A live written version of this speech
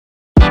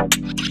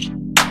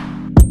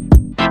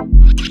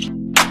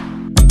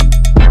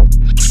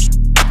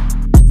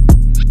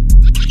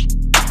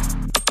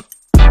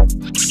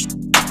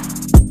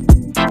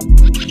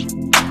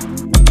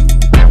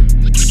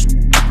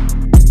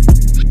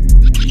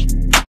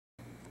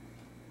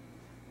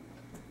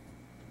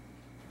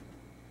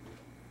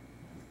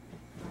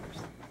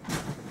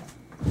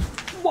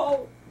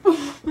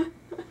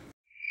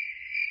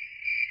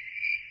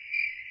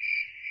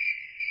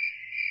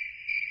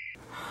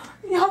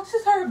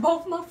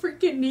both my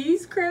freaking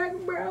knees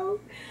cracked, bro.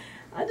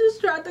 I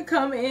just tried to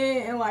come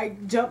in and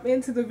like jump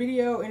into the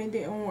video and it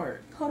didn't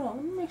work. Hold on,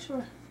 let me make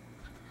sure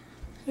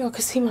y'all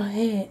can see my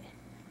head.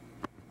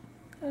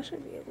 I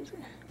should be able to.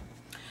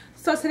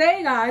 So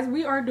today, guys,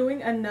 we are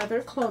doing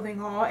another clothing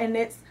haul, and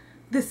it's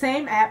the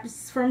same app.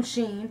 It's from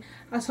Shein.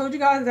 I told you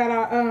guys that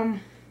I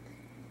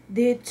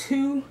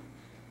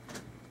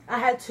I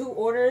had 2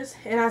 orders,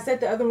 and I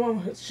said the other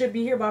one should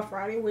be here by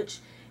Friday, which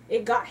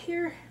it got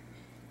here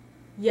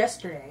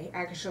yesterday,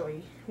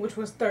 actually, which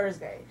was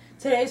Thursday.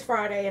 Today's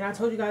Friday, and I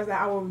told you guys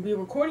that I will be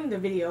recording the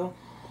video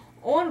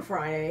on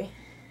Friday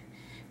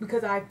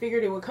because I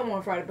figured it would come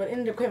on Friday, but it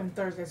ended up coming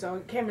Thursday, so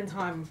it came in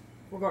time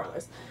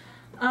regardless.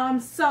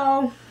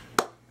 So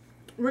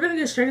we're gonna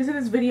get straight into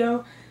this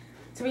video.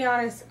 To be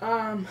honest,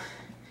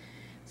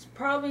 it's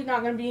probably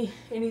not gonna be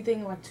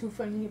anything like too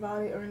funny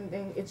about it or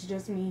anything. It's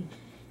just me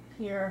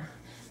here,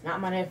 not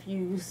my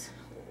nephews,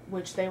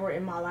 which they were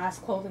in my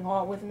last clothing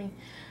haul with me,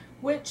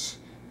 which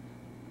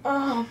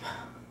yeah,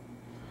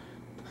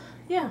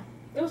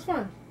 it was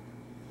fun.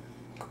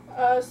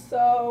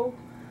 So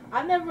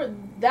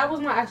that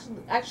was my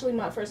actually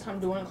my first time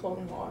doing a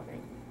clothing haul, I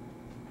think.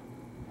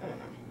 I don't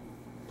know.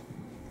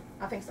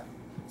 I think so.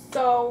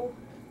 So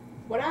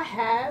what I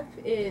have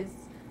is,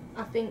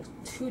 I think,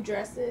 2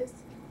 dresses,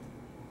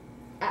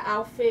 an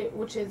outfit,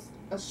 which is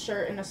a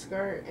shirt and a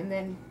skirt, and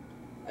then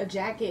a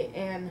jacket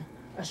and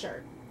a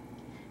shirt.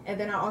 And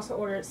then I also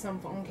ordered some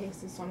phone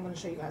cases, so I'm going to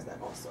show you guys that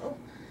also.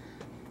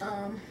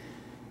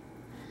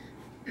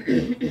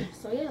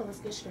 So yeah, let's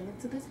get straight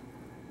into this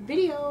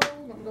video.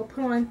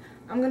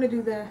 I'm going to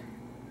do the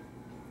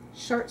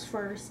shirts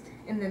first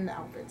and then the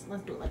outfits.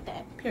 Let's do it like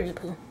that. Period.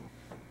 Poo.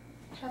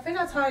 I think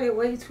I tied it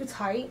way too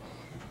tight.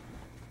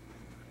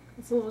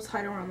 It's a little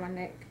tight around my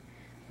neck.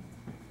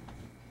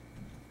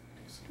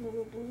 Just a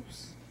little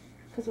loose.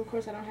 Because of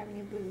course I don't have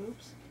any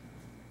boobs.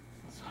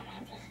 So I'm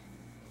going to have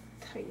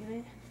to tighten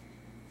it.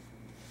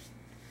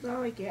 But I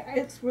like it.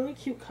 It's really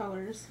cute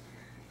colors.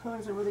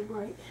 Colors are really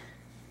bright.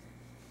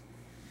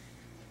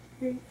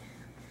 Okay.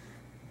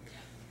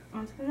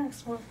 On to the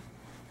next one.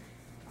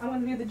 I'm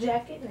going to do the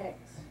jacket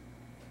next.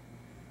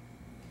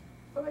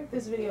 I feel like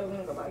this video is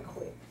going to go by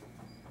quick.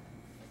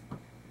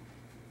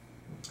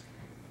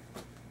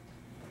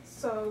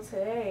 So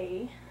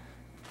today,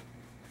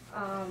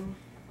 a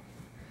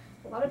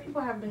lot of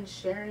people have been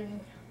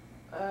sharing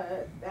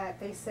that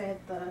they said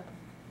the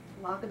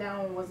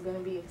lockdown was going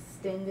to be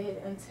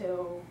extended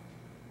until,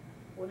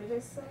 what did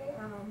it say?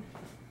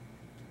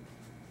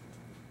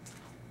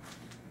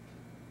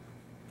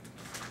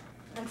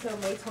 Until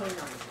May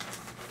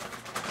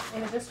 29th.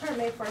 And it just turned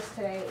May 1st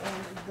today,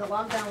 and the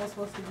lockdown was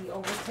supposed to be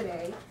over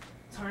today.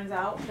 Turns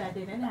out that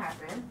didn't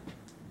happen.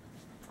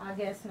 I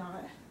guess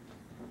not.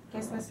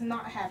 Guess that's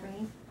not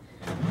happening,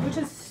 which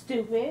is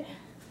stupid.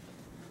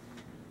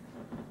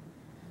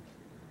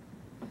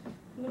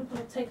 I'm gonna put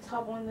a tank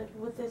top on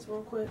with this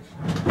real quick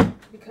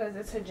because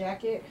it's a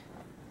jacket.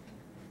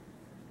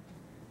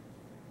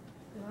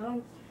 I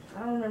don't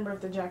remember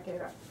if the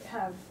jacket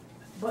have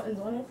buttons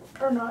on it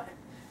or not,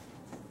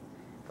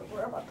 but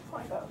we're about to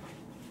find out.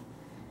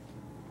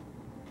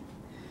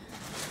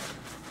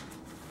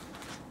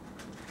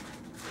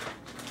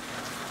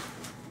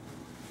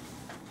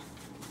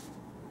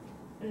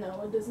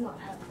 No, it does not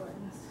have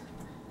buttons.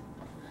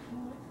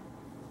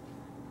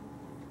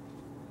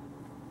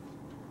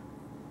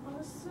 Oh,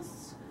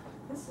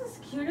 this is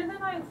cuter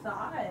than I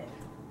thought. I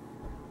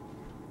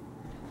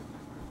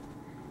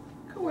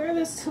could wear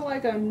this to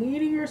like a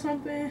meeting or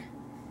something.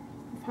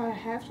 If I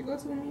have to go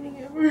to a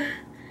meeting ever.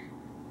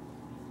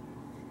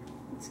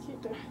 It's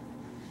cute though.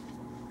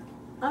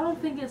 I don't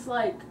think it's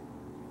like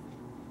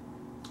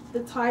the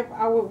type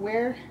I would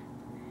wear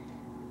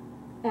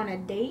on a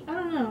date. I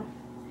don't know.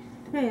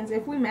 Depends.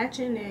 If we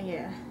matching, then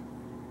yeah.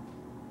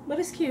 But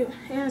it's cute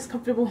and it's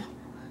comfortable.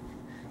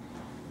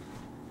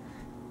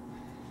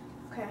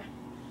 Okay. I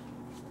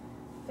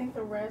think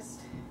the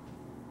rest,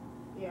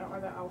 yeah, are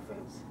the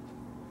outfits.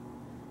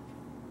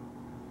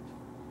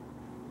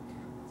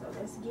 So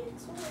let's get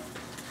to it.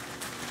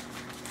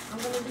 I'm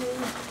gonna do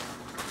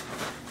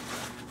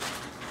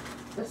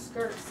the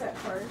skirt set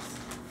first,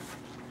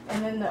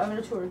 and then the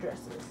other 2 are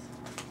dresses.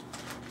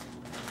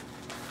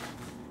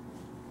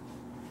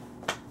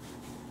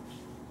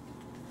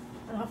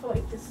 And I feel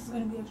like this is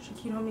going to be extra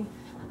cute on me.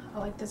 I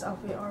like this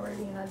outfit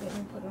already and I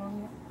didn't put it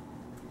on yet.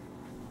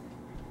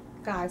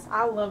 Guys,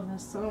 I love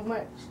this so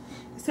much.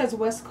 It says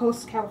West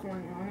Coast,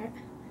 California on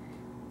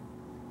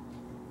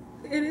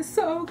it. It is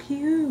so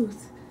cute.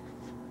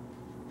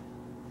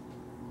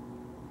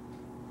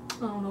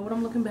 I don't know what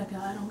I'm looking back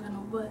at. I don't got no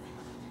butt.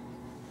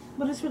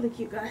 But it's really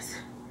cute, guys.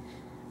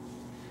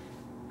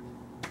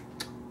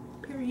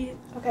 Period.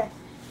 Okay.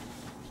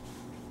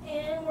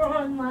 And we're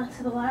on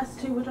to the last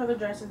 2, which are the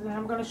dresses, and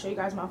I'm going to show you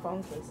guys my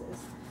phone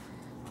cases.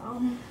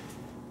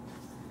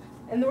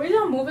 And the reason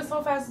I'm moving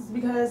so fast is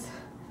because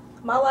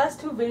my last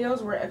 2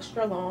 videos were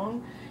extra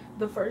long.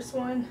 The first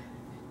one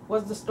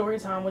was the story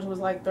time, which was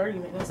like 30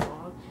 minutes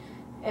long.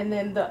 And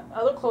then the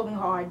other clothing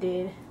haul I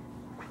did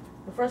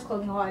The first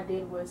clothing haul I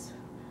did was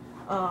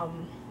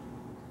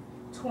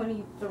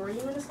 23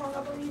 minutes long,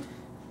 I believe.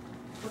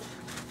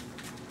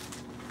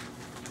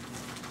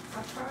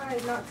 I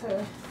tried not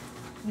to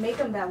make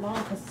them that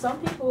long because some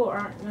people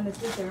aren't going to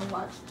sit there and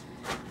watch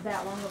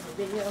that long of a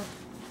video.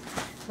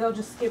 They'll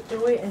just skip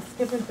through it, and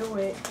skipping through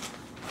it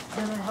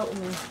doesn't help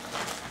me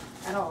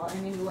at all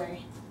in any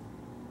way.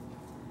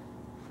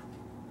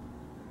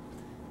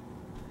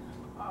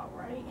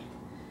 Alright.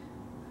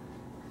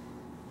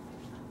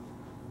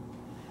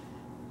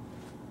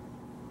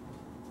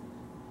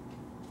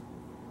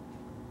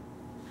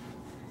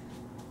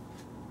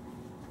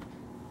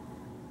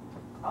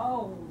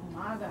 Oh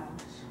my gosh.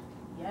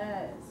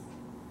 Yes.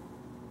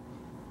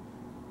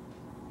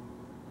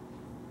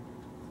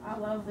 I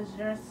love this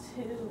dress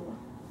too.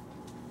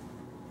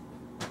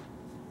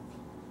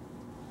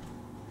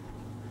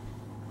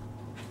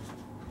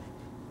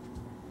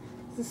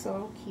 This is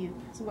so cute.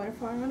 It's a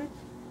butterfly on it.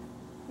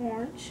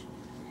 Orange.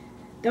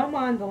 Don't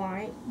mind the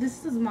light.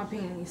 This is my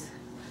panties,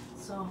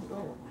 so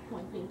don't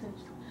like pay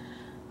attention.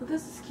 But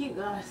this is cute,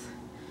 guys,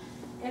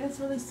 and it's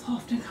really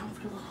soft and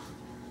comfortable,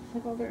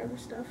 like all their other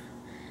stuff.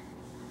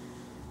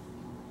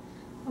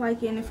 I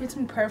like it, and it fits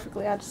me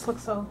perfectly. I just look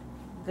so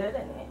good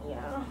in it, you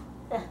know.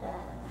 Oh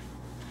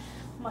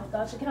my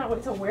gosh, I cannot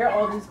wait to wear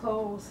all these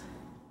clothes.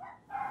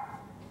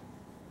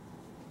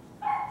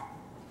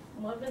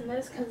 I'm loving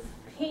this because it's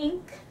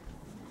pink,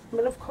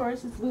 but of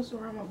course it's loose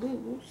around my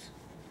boobs.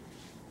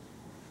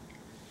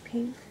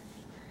 Pink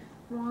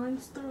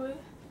lines through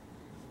it.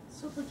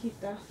 Super cute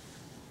though.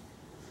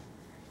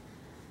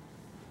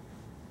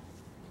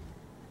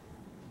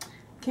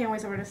 Can't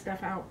wait to wear this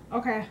stuff out.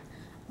 Okay, I'm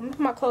gonna put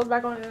my clothes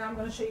back on, and then I'm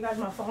gonna show you guys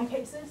my phone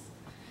cases.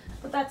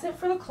 But that's it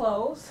for the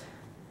clothes.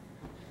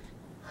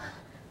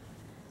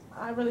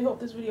 I really hope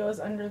this video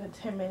is under the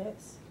 10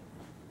 minutes.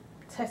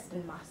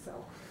 Testing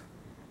myself,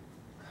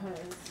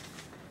 because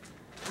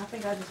I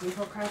think I just be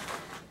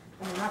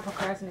not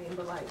procrastinating,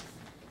 but like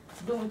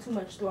doing too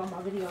much throughout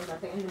my videos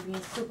at the end of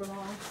being super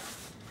long.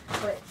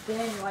 But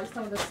then like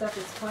some of the stuff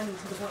is funny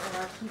to the point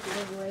where I keep it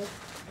anyway.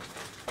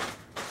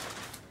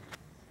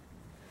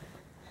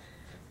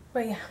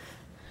 But yeah.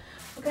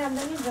 Okay, I'm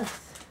done with this.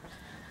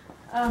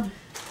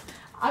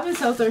 I've been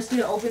so thirsty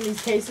to open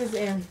these cases,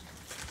 and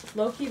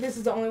low-key this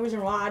is the only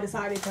reason why I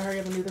decided to hurry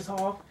up and do this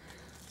haul,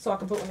 so I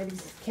can put one of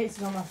these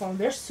cases on my phone.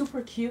 They're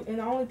super cute,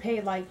 and I only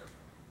paid like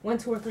 $1,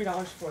 $2, or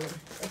 $3 for them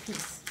a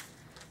piece.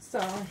 So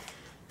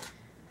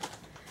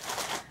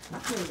I'm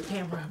putting the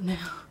camera up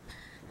now.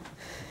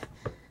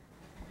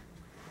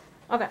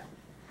 Okay,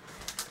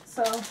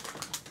 so I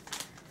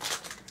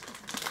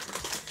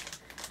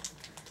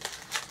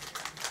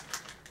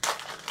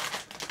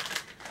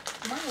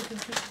might have to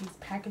keep these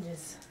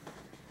packages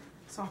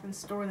so I can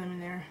store them in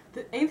there.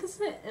 Ain't this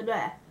it?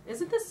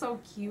 Isn't this so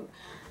cute?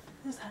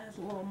 This has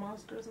little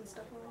monsters and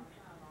stuff on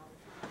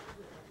it,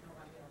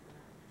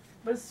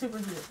 but it's super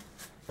cute.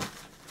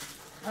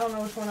 I don't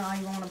know which one I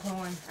even want to put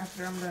on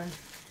after I'm done.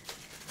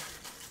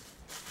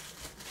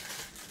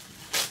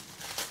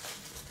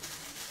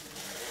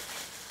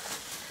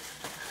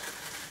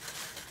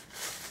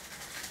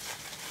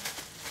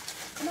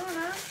 Come on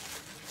now.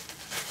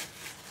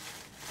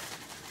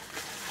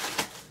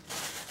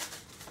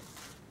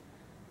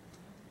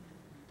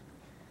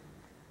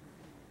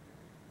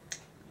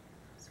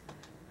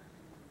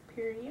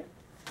 Period.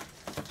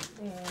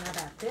 And I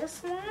got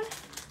this one.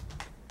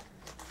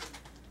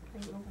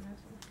 Can you open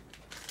this one?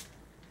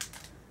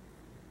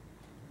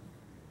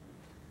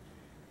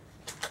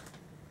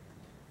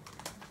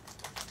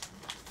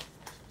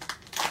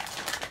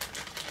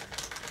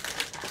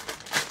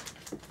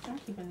 I'm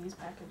keeping these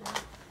packages.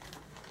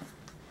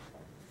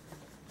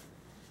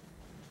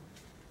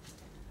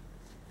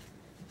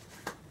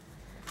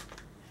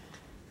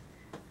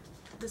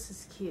 This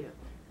is cute.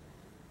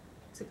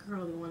 It's a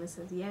girly one. It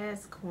says,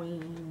 yes,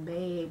 queen,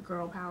 babe,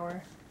 girl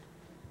power,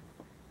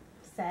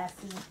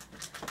 sassy.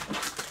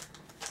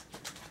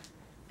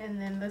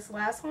 And then this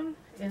last one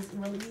is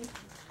really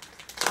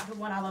the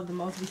one I love the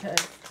most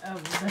because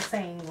of the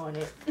saying on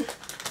it. Y'all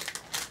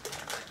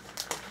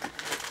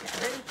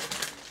ready?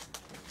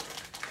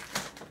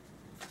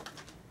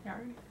 Y'all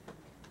ready?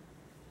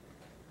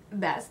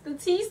 That's the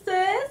tea,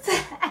 sis.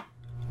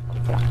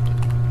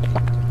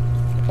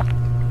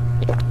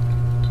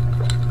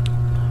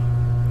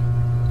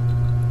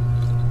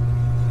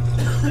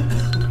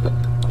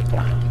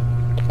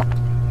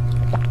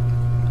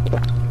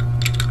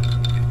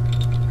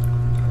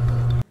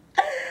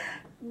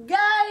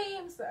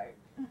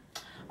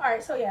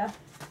 Alright, so yeah,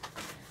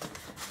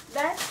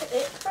 that's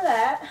it for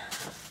that.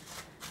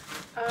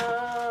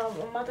 I'm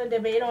about to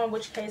debate on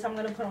which case I'm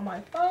going to put on my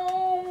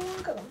phone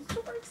because I'm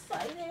super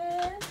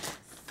excited.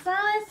 So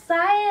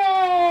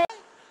excited!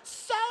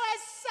 So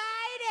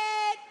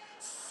excited!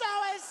 So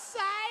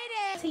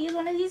excited! To use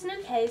one of these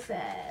new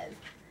cases.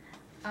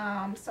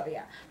 So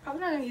yeah,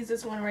 probably not going to use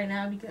this one right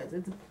now because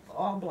it's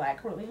all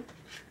black, really.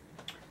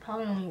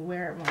 Probably only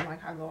wear it when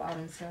like I go out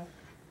and stuff.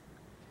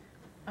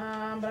 But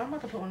I'm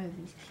about to put one of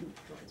these cute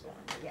ones on.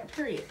 Yeah,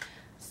 period.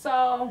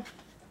 So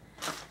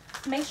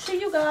make sure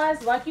you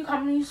guys like, you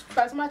comment, you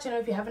subscribe to my channel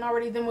if you haven't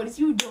already. Then what is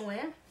you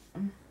doing?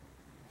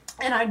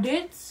 And I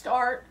did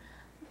start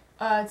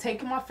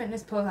taking my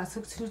fitness pills. I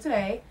took 2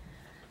 today,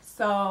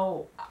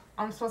 so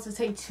I'm supposed to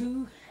take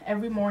 2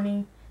 every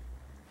morning.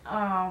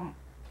 And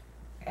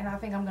I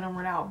think I'm gonna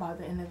run out by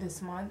the end of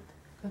this month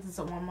because it's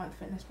a 1-month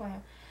fitness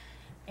plan.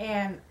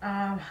 And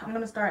I'm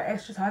gonna start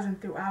exercising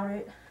throughout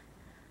it.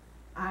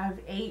 I've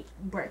ate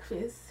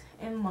breakfast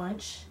and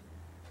lunch,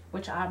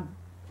 which I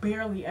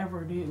barely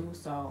ever do,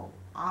 so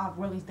I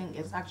really think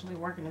it's actually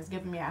working. It's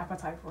giving me an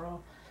appetite for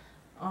real.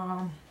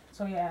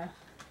 So yeah,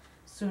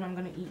 soon I'm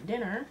gonna eat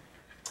dinner,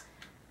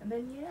 and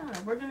then yeah,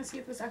 we're gonna see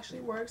if this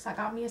actually works. I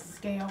got me a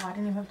scale. I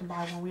didn't even have to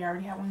buy one. We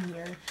already have one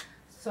here.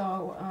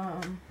 So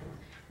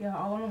yeah,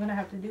 all I'm gonna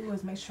have to do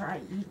is make sure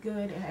I eat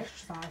good and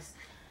exercise,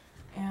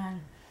 and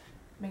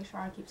make sure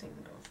I keep taking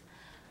the pills.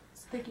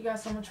 So thank you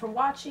guys so much for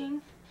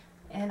watching,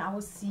 and I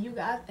will see you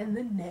guys in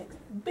the next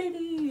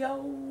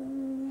video.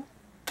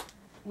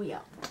 We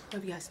out.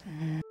 Love you guys.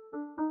 I'm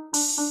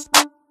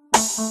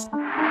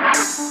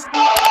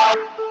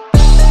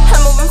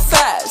moving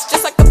fast,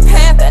 just like a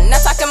panther,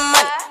 not talking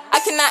money. I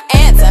cannot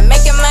answer,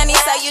 making money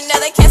so you know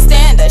they can't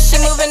stand her. She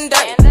moving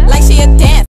dirty.